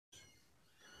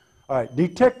All right,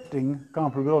 detecting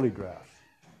comparability graphs.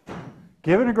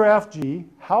 Given a graph G,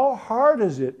 how hard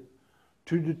is it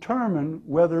to determine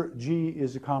whether G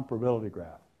is a comparability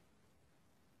graph?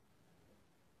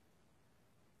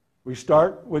 We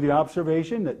start with the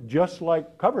observation that just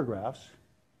like cover graphs,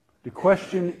 the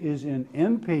question is in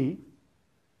NP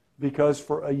because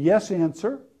for a yes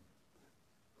answer,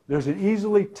 there's an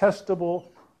easily testable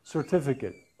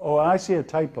certificate. Oh, I see a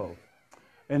typo.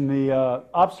 In the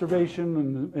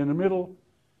observation in the middle,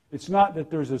 it's not that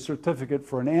there's a certificate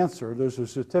for an answer, there's a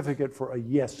certificate for a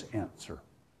yes answer.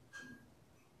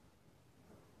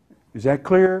 Is that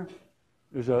clear?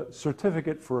 There's a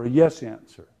certificate for a yes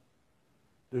answer.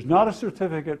 There's not a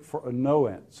certificate for a no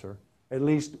answer. At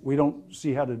least we don't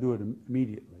see how to do it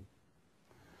immediately.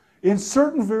 In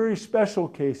certain very special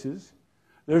cases,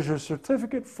 there's a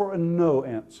certificate for a no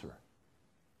answer.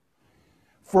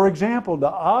 For example, the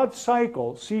odd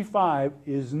cycle, C5,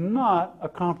 is not a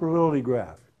comparability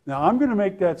graph. Now, I'm going to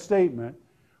make that statement.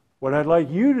 What I'd like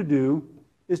you to do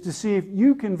is to see if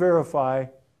you can verify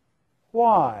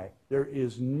why there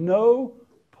is no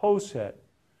poset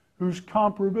whose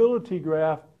comparability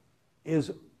graph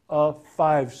is a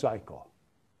 5 cycle.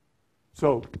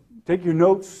 So take your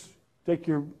notes, take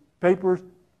your papers,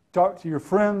 talk to your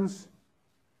friends,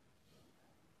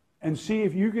 and see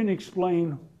if you can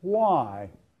explain why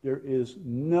there is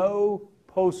no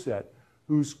poset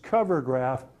whose cover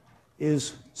graph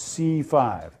is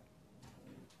C5.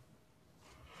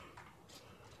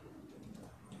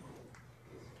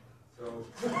 So,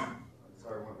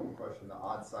 sorry, one question. The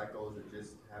odd cycle, is it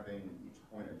just having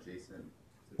each point adjacent?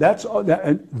 That's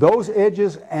those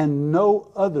edges and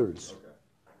no others. Okay.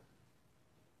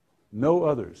 No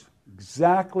others.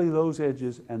 Exactly those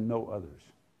edges and no others.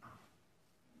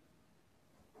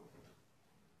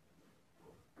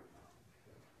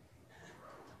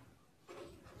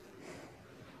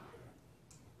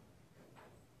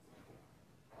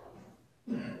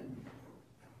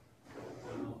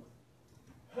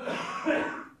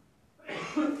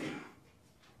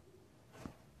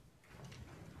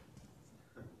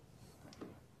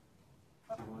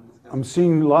 I'm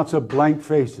seeing lots of blank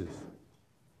faces.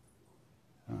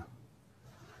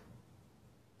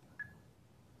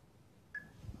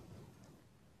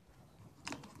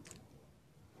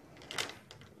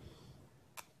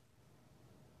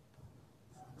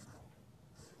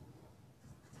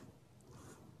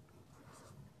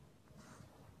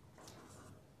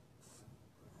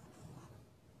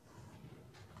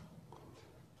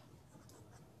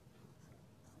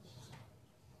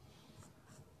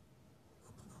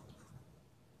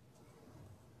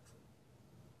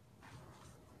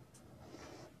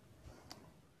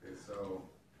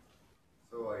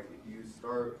 So like if you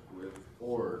start with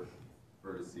 4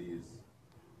 vertices,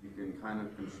 you can kind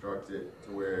of construct it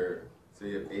to where,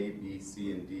 say you have A, B,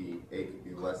 C, and D. A could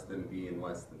be less than B and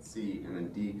less than C, and then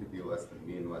D could be less than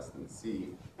B and less than C,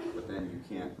 but then you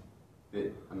can't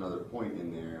fit another point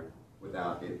in there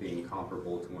without it being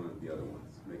comparable to one of the other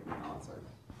ones, making an odd cycle.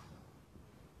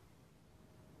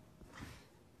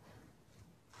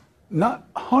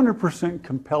 Not 100%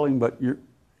 compelling, but you're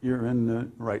in the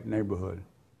right neighborhood.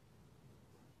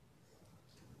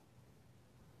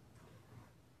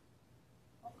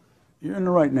 You're in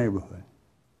the right neighborhood.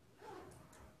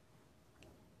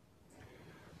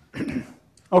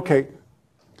 Okay,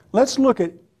 let's look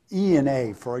at E and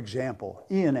A, for example.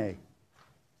 E and A.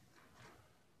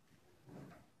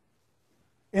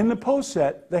 In the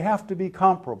poset, they have to be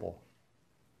comparable.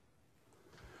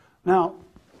 Now,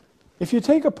 if you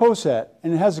take a poset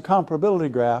and it has a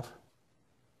comparability graph,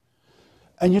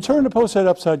 and you turn the poset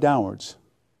upside downwards,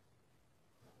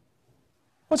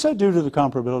 what's that do to the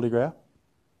comparability graph?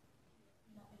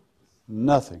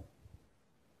 Nothing.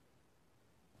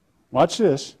 Watch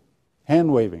this.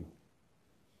 Hand waving.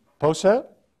 Poset,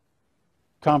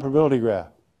 comparability graph.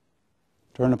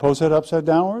 Turn the poset upside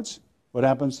downwards, what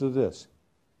happens to this?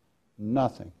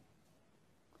 Nothing.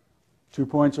 2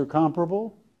 points are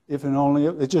comparable, if and only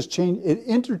if. It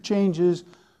interchanges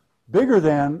bigger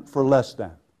than for less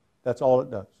than. That's all it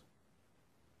does.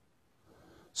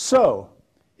 So,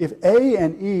 if A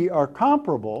and E are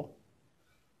comparable,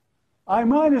 I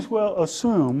might as well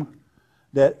assume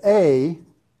that A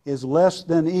is less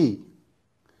than E.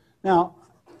 Now,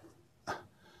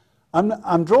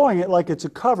 I'm drawing it like it's a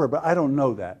cover, but I don't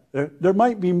know that. There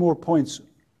might be more points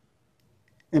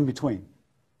in between,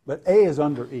 but A is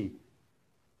under E.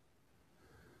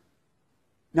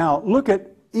 Now, look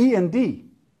at E and D.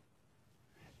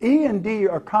 E and D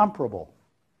are comparable.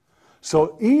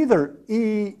 So either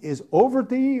E is over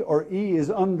D or E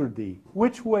is under D.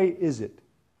 Which way is it?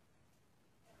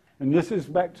 And this is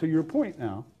back to your point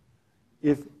now.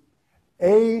 if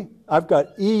I've got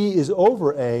E is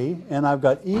over A, and I've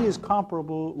got E is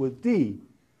comparable with D,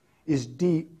 is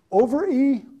D over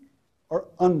E or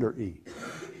under E?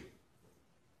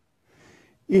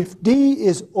 If D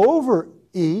is over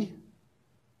E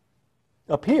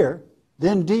up here,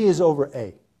 then D is over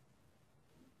A.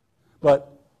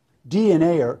 But D and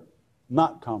A are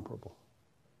not comparable.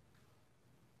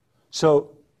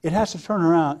 So it has to turn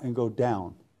around and go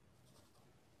down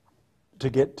to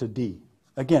get to D.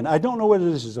 Again, I don't know whether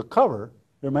this is a cover.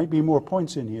 There might be more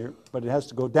points in here, but it has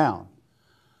to go down.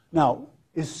 Now,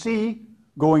 is C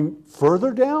going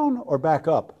further down or back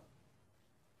up?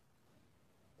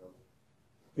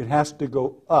 It has to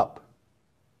go up.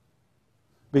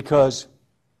 Because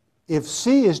if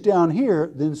C is down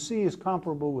here, then C is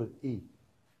comparable with E.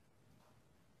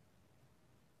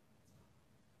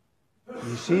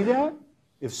 You see that?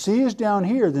 If C is down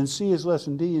here, then C is less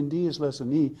than D, and D is less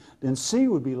than E, then C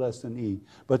would be less than E.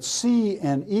 But C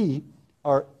and E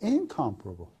are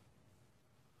incomparable.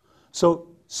 So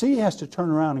C has to turn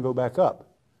around and go back up.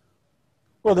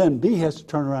 Well, then B has to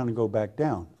turn around and go back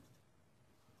down.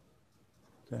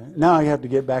 Okay. Now you have to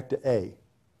get back to A.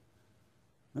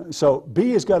 So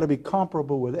B has got to be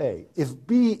comparable with A. If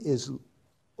B is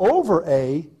over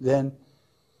A, then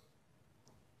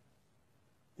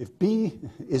if B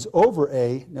is over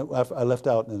A, no, I left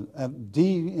out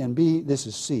D and B, this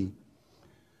is C.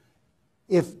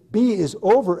 If B is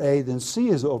over A, then C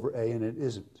is over A, and it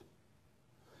isn't.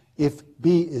 If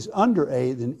B is under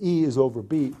A, then E is over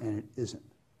B, and it isn't.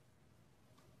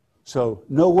 So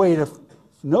no way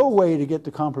to get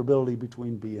the comparability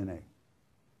between B and A.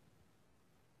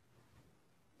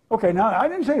 Okay, now I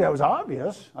didn't say that was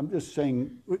obvious. I'm just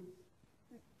saying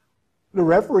the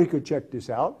referee could check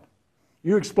this out.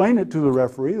 You explain it to the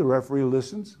referee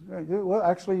listens. Well,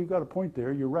 actually, you've got a point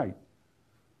there, you're right.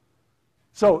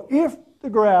 So if the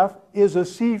graph is a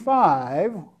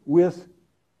C5 with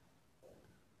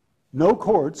no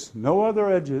chords, no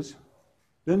other edges,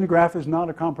 then the graph is not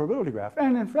a comparability graph.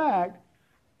 And in fact,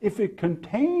 if it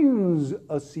contains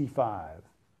a C5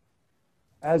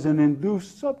 as an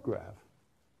induced subgraph,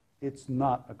 it's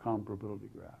not a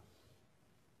comparability graph.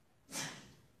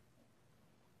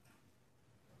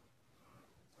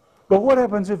 But what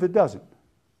happens if it doesn't?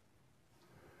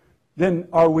 Then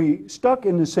are we stuck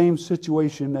in the same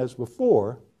situation as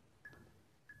before?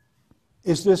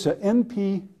 Is this an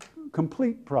NP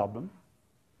complete problem?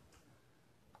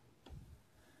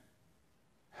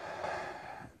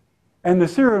 And the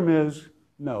theorem is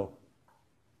no.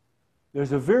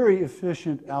 There's a very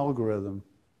efficient algorithm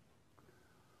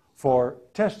for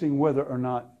testing whether or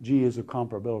not G is a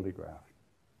comparability graph.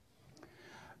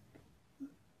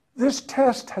 This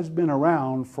test has been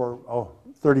around for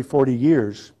 30, 40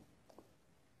 years.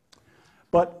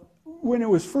 But when it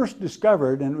was first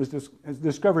discovered, and it was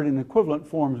discovered in equivalent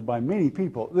forms by many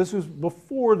people, this was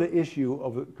before the issue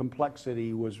of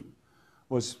complexity was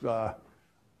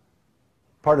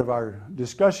part of our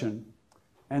discussion.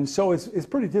 And so it's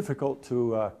pretty difficult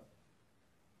to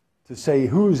say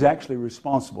who's actually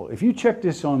responsible. If you check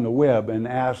this on the web and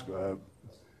ask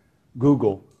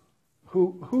Google,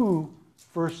 who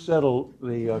first settled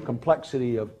the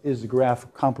complexity of is the graph a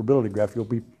comparability graph, you'll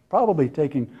be probably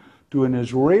taken to an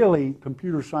Israeli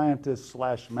computer scientist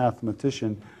 /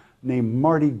 mathematician named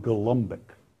Marty Golumbek,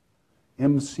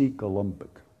 M.C.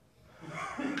 Golumbek.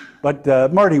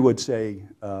 But Marty would say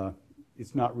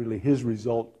it's not really his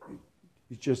result.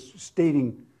 He's just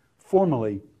stating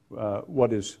formally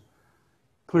what is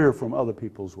clear from other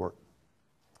people's work.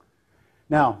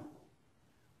 Now,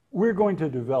 we're going to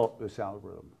develop this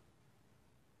algorithm.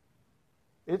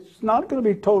 It's not going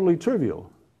to be totally trivial.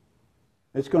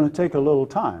 It's going to take a little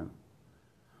time.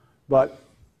 But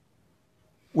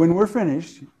when we're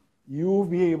finished, you'll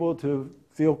be able to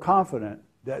feel confident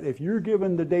that if you're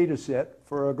given the data set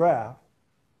for a graph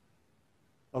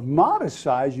of modest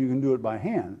size, you can do it by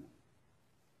hand.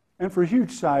 And for a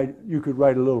huge size, you could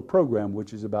write a little program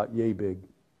which is about yay big,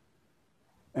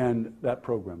 and that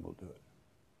program will do it.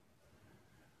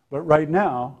 But right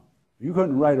now, you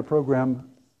couldn't write a program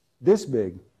this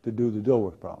big to do the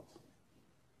Dilworth problem.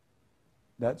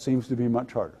 That seems to be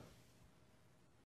much harder.